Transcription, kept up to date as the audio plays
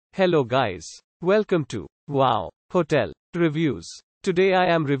Hello guys. Welcome to Wow Hotel Reviews. Today I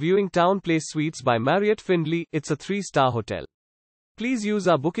am reviewing TownePlace Suites by Marriott Findlay. It's a 3-star hotel. Please use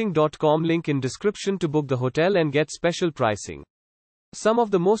our booking.com link in description to book the hotel and get special pricing. Some of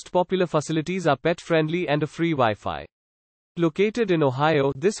the most popular facilities are pet friendly and a free Wi-Fi. Located in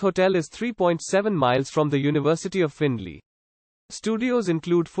Ohio, this hotel is 3.7 miles from the University of Findlay. Studios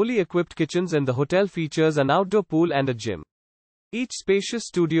include fully equipped kitchens and the hotel features an outdoor pool and a gym. Each spacious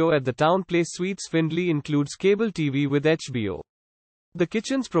studio at the TownePlace Suites Findlay includes cable TV with HBO. The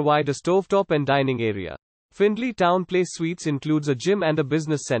kitchens provide a stovetop and dining area. Findlay TownePlace Suites includes a gym and a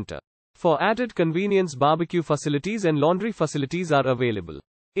business center. For added convenience, barbecue facilities and laundry facilities are available.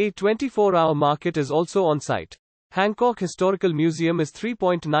 A 24-hour market is also on site. Hancock Historical Museum is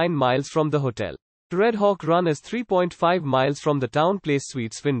 3.9 miles from the hotel. Red Hawk Run is 3.5 miles from the TownePlace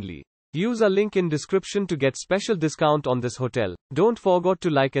Suites Findlay. Use our link in description to get special discount on this hotel. Don't forget to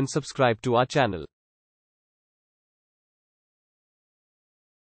like and subscribe to our channel.